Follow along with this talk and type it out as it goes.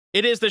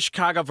It is the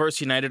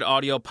ChicagoVerseUniteD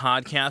audio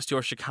podcast,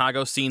 your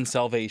Chicago scene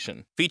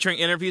salvation, featuring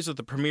interviews with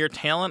the premier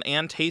talent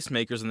and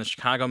tastemakers in the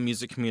Chicago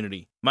music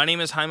community. My name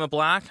is Jaime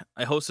Black.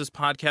 I host this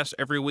podcast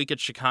every week at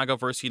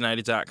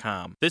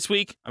ChicagoVerseUniteD.com. This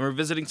week, I'm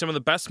revisiting some of the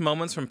best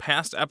moments from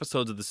past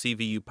episodes of the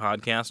CVU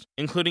podcast,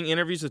 including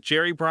interviews with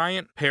Jerry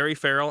Bryant, Perry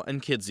Farrell,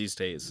 and Kids These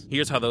Days.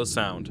 Here's how those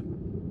sound.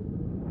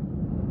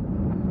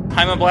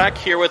 Jaime Black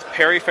here with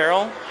Perry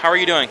Farrell. How are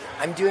you doing?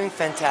 I'm doing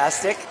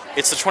fantastic.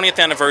 It's the 20th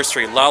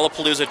anniversary.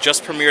 Lollapalooza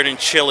just premiered in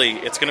Chile.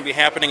 It's going to be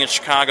happening in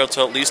Chicago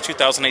till at least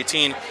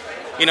 2018.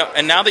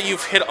 And now that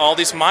you've hit all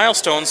these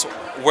milestones,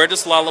 where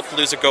does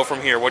Lollapalooza go from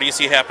here? What do you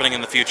see happening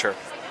in the future?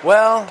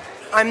 Well,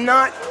 I'm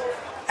not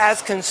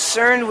as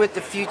concerned with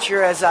the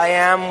future as I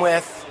am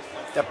with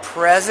the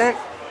present.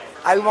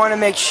 I want to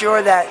make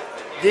sure that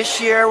this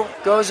year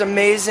goes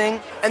amazing,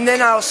 and then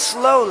I'll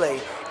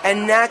slowly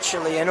and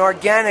naturally and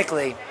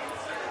organically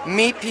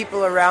meet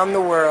people around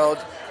the world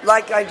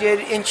like I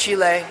did in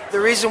Chile. The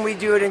reason we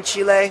do it in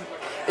Chile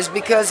is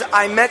because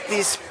I met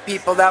these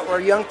people that were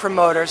young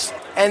promoters,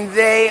 and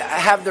they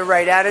have the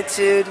right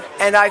attitude,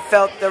 and I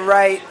felt the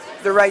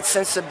right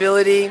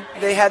sensibility.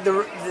 They had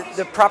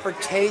the proper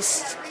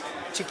taste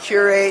to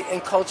curate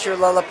and culture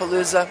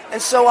Lollapalooza.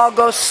 And so I'll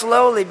go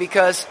slowly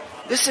because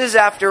this is,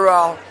 after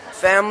all,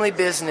 family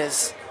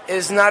business. It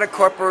is not a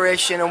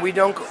corporation, and we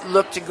don't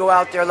look to go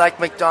out there like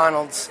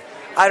McDonald's.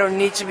 I don't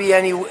need to be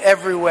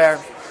everywhere.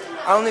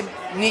 I only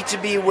need to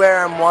be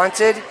where I'm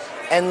wanted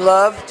and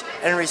loved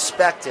and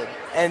respected.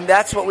 And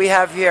that's what we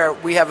have here.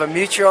 We have a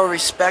mutual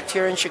respect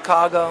here in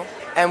Chicago,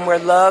 and we're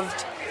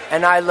loved,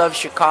 and I love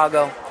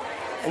Chicago.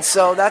 And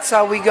so that's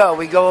how we go.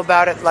 We go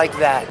about it like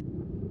that.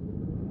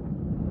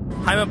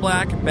 Jaime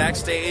Black,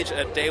 backstage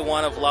at day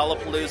one of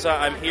Lollapalooza.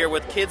 I'm here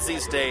with Kids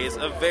These Days,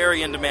 a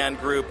very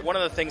in-demand group. One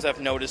of the things I've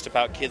noticed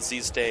about Kids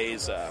These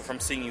Days, from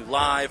seeing you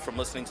live, from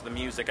listening to the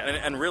music,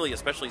 and really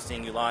especially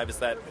seeing you live, is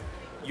that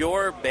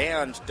your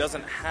band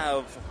doesn't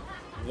have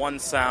one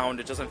sound.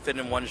 It doesn't fit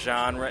in one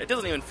genre. It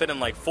doesn't even fit in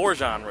like four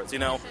genres,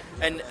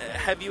 And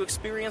have you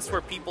experienced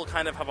where people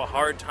kind of have a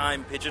hard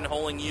time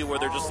pigeonholing you, where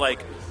they're just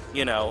like,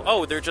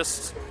 they're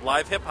just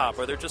live hip-hop,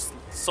 or they're just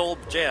soul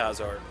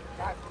jazz, or...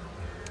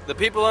 The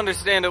people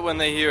understand it when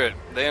they hear it.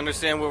 They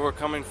understand where we're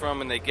coming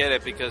from, and they get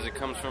it because it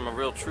comes from a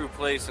real true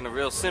place and a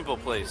real simple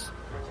place.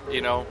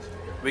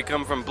 We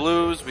come from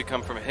blues, we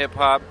come from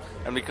hip-hop,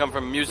 and we come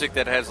from music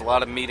that has a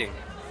lot of meaning.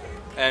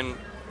 And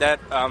that,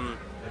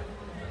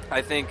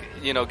 I think,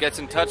 gets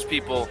in touch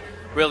people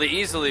really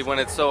easily when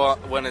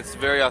it's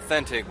very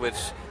authentic, which,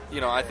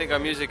 I think our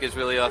music is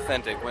really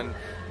authentic. When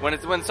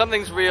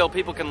something's real,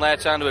 people can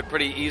latch onto it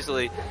pretty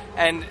easily.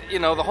 And,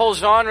 the whole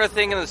genre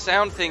thing and the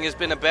sound thing has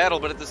been a battle,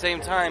 but at the same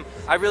time,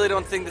 I really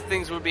don't think that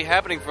things would be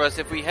happening for us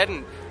if we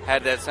hadn't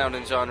had that sound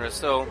and genre.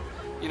 So,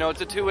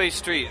 it's a two-way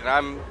street, and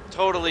I'm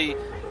totally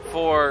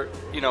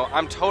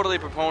a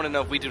proponent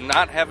of we do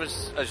not have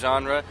a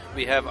genre.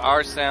 We have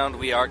our sound.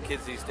 We are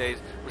Kids These Days.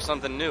 We're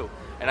something new.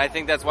 And I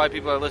think that's why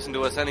people are listening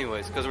to us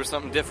anyways, because we're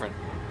something different.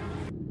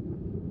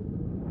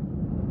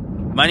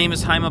 My name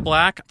is Jaime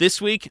Black. This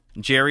week,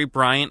 Jerry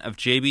Bryant of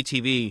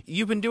JBTV.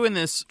 You've been doing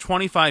this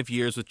 25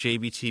 years with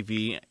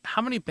JBTV.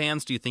 How many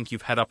bands do you think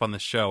you've had up on the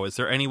show? Is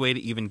there any way to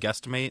even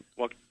guesstimate?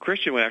 Well,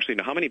 Christian would actually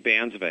know. How many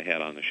bands have I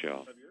had on the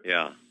show?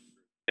 Yeah.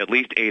 At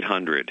least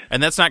 800.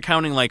 And that's not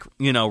counting,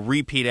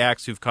 repeat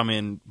acts who've come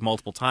in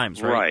multiple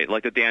times, right? Right.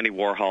 Like the Dandy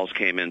Warhols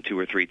came in 2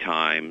 or 3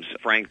 times.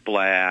 Frank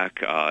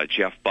Black,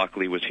 Jeff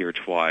Buckley was here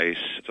twice.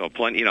 So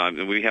plenty,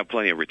 we have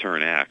plenty of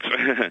return acts.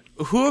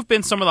 Who have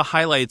been some of the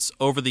highlights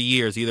over the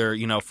years, either,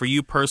 for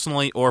you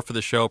personally or for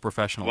the show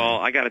professionally? Well,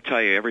 I got to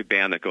tell you, every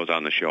band that goes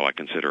on the show I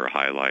consider a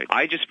highlight.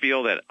 I just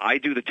feel that I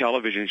do the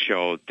television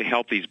show to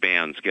help these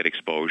bands get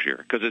exposure,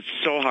 because it's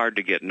so hard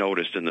to get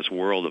noticed in this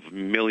world of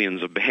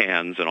millions of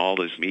bands and all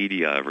this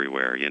media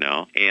everywhere,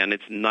 and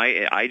it's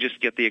nice. I just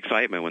get the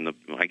excitement when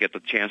I get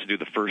the chance to do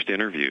the first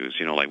interviews,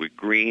 like with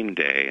Green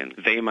Day and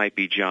They Might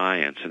Be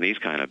Giants and these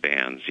kind of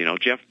bands.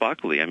 Jeff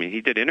Buckley,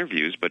 he did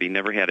interviews, but he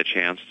never had a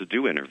chance to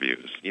do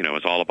interviews.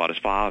 It's all about his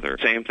father.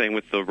 Same thing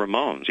with the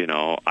Ramones.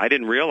 I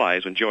didn't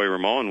realize when Joey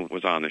Ramone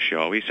was on the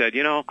show, he said,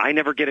 I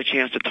never get a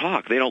chance to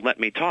talk. They don't let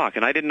me talk.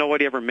 And I didn't know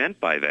what he ever meant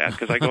by that,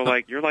 because I go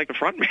you're like a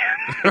front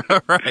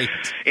man. Right.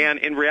 And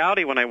in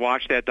reality, when I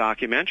watched that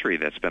documentary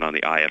that's been on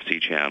the IFC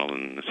channel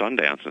and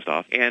Sundance and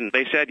stuff, and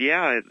they said,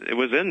 it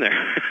was in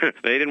there.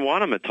 They didn't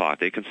want him to talk.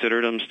 They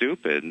considered him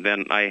stupid. And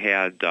then I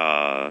had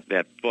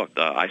that book,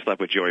 I Slept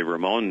with Joey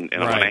Ramone,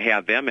 and right. When I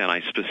had them in,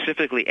 I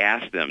specifically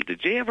asked them,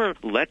 did you ever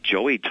let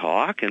Joey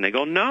talk? And they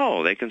go,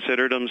 no. They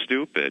considered him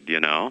stupid,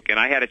 And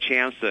I had a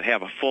chance to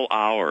have a full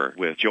hour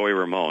with Joey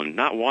Ramone,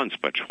 not once,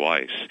 but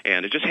twice.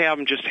 And to just have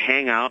him just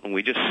hang out, and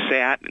we just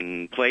sat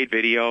and played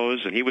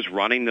videos, and he was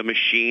running the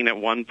machine at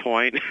one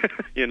point,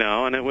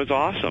 and it was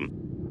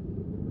awesome.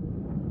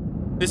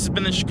 This has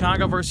been the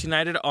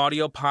ChicagoVerseUniteD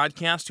audio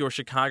podcast, your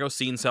Chicago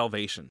scene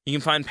salvation. You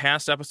can find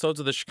past episodes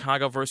of the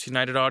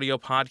ChicagoVerseUniteD audio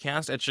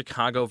podcast at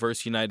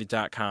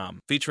ChicagoVerseUniteD.com,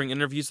 featuring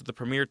interviews with the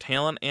premier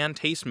talent and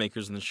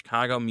tastemakers in the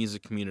Chicago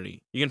music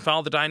community. You can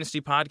follow the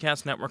Dynasty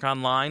Podcast Network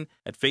online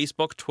at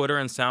Facebook, Twitter,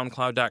 and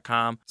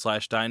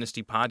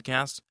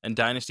SoundCloud.com/DynastyPodcasts and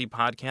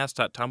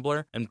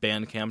DynastyPodcast.tumblr and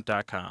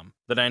Bandcamp.com.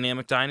 The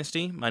Dynamic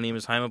Dynasty, my name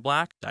is Jaime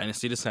Black,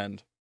 Dynasty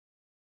Descend.